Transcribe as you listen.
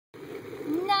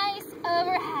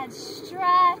overhead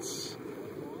stretch.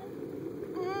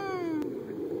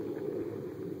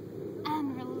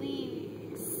 And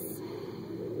release.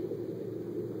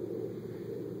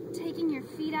 Taking your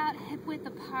feet out hip width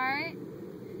apart.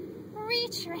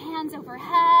 Reach your hands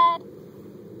overhead.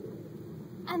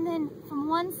 And then from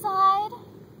one side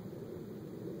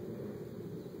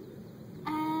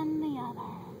and the other.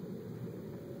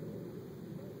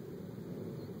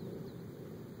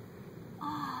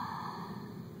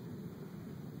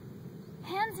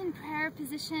 Hands in prayer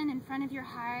position in front of your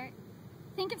heart.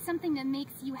 Think of something that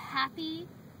makes you happy,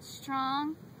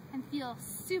 strong, and feel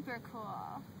super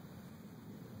cool.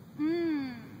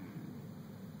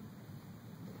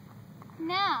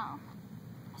 Now,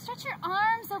 stretch your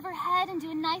arms overhead and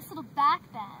do a nice little back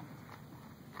bend.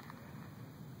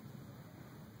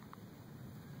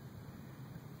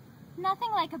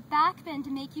 Nothing like a back bend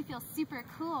to make you feel super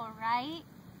cool, right?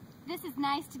 This is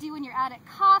nice to do when you're out at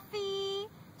coffee,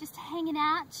 just hanging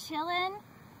out, chilling.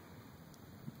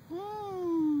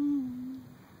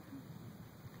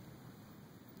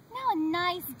 Now a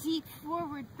nice deep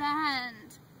forward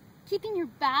bend. Keeping your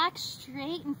back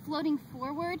straight and floating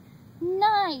forward.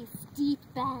 Nice deep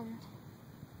bend.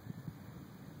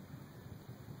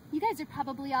 You guys are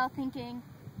probably all thinking,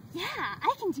 yeah,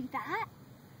 I can do that.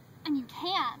 And you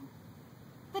can.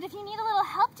 But if you need a little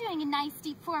help doing a nice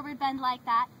deep forward bend like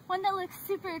that, one that looks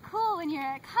super cool when you're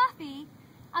at coffee,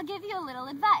 I'll give you a little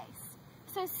advice.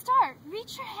 So start,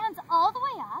 reach your hands all the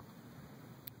way up.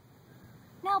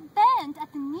 Now bend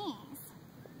at the knees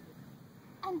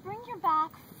and bring your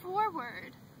back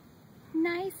forward,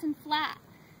 nice and flat.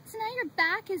 So now your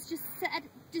back is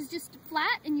just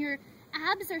flat and your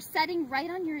abs are setting right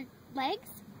on your legs,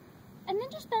 and then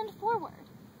just bend forward.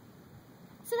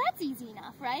 So that's easy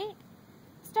enough, right?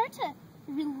 Start to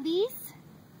release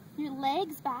your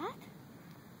legs back,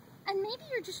 and maybe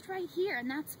you're just right here and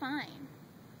that's fine.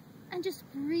 And just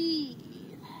breathe.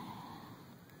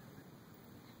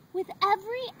 With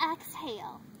every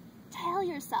exhale, tell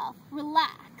yourself,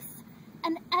 relax.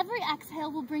 And every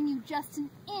exhale will bring you just an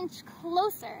inch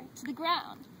closer to the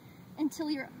ground until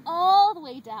you're all the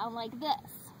way down like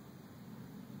this.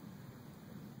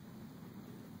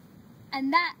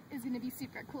 And that is going to be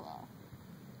super cool.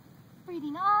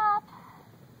 Breathing up.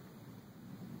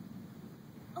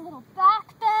 A little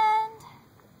back bend.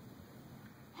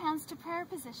 Hands to prayer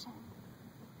position.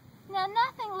 Now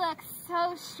nothing looks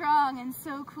so strong and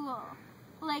so cool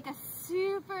like a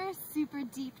super, super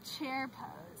deep chair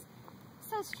pose.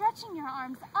 So stretching your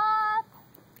arms up,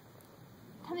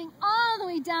 coming all the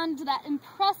way down to that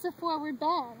impressive forward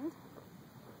bend,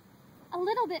 a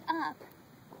little bit up,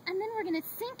 and then we're going to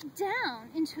sink down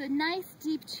into a nice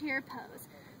deep chair pose.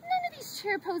 None of these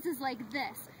chair poses like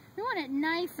this. We want it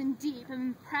nice and deep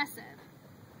and impressive.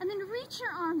 And then reach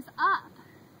your arms up.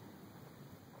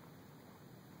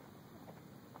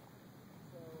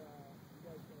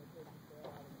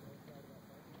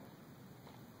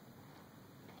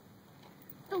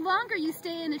 The longer you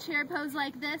stay in a chair pose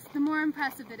like this, the more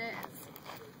impressive it is.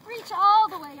 Reach all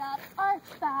the way up,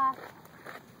 arch back.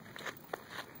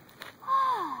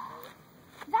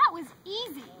 That was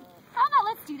easy. How about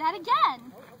let's do that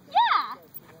again? Yeah!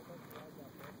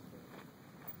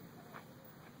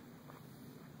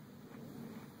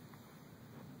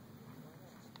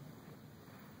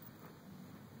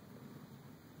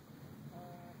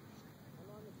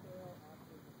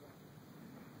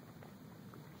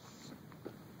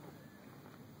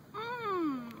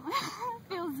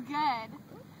 Feels good.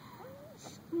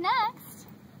 Next,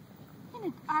 I'm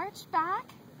going to arch back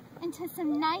into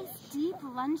some nice deep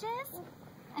lunges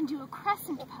and do a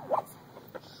crescent pose.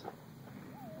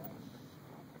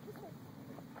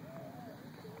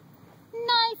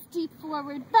 Nice deep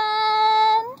forward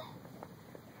bend.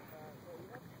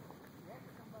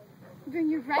 Bring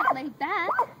your right leg back,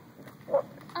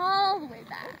 all the way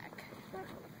back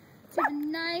to a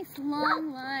nice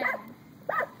long line.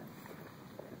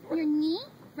 Your knee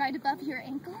right above your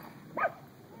ankle.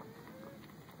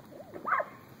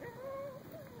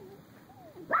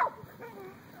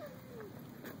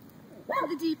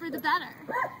 The deeper the better.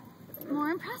 More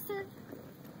impressive.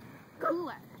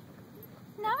 Cooler.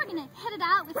 Now we're going to hit it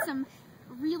out with some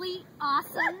really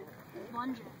awesome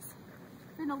lunges.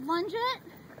 We're going to lunge it.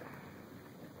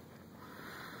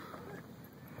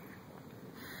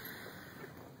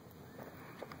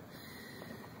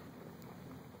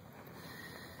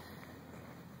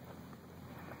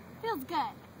 Feels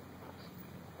good.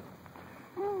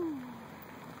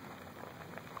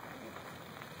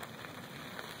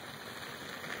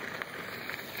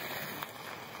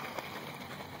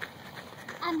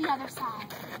 And the other side.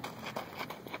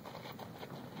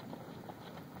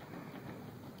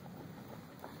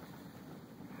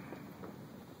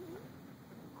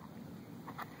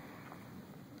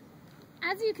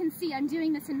 as you can see, I'm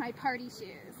doing this in my party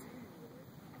shoes.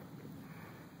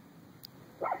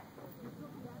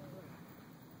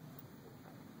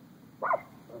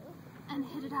 And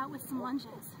hit it out with some lunges.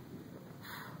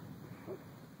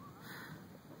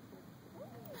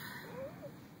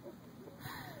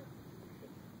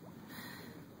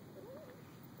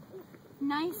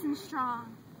 Nice and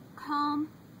strong, calm,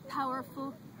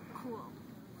 powerful, cool.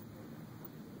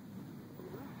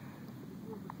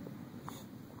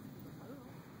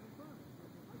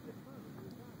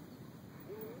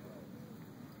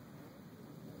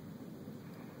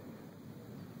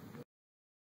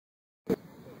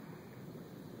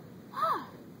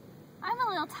 I'm a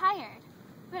little tired,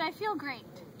 but I feel great,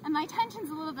 and my tension's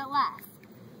a little bit less.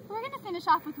 We're going to finish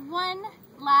off with one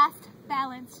last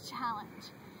balance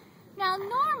challenge. Now,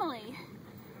 normally,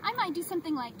 I might do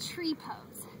something like tree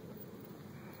pose.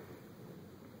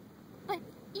 But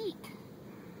eek,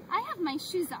 I have my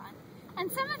shoes on, and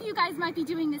some of you guys might be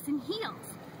doing this in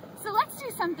heels. So let's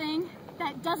do something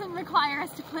that doesn't require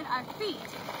us to put our feet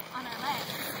on our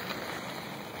legs.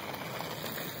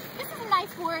 This is a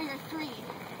nice warrior 3.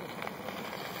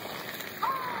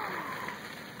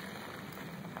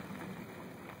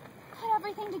 Put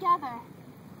everything together.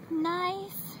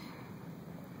 Nice.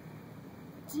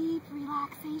 Deep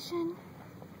relaxation,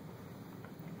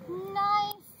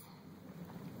 nice,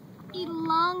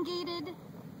 elongated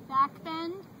back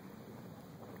bend,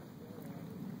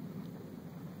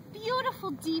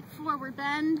 beautiful deep forward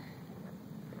bend,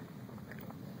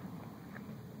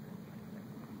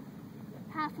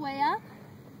 halfway up,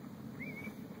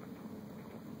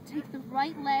 take the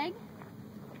right leg,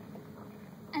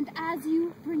 and as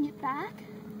you bring it back,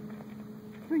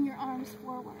 bring your arms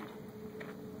forward.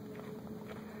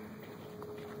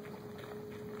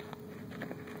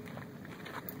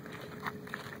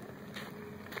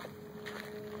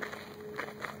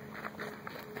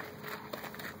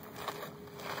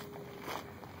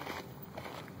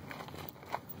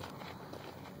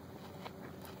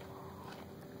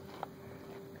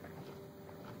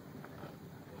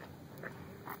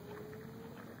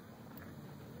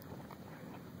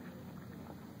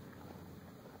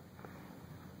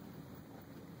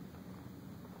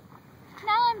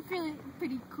 I'm feeling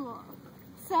pretty cool.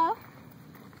 So,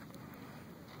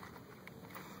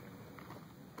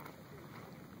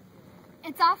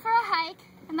 it's off for a hike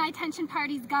and my tension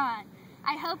party's gone.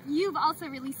 I hope you've also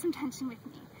released some tension with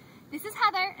me. This is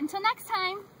Heather. Until next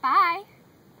time, bye.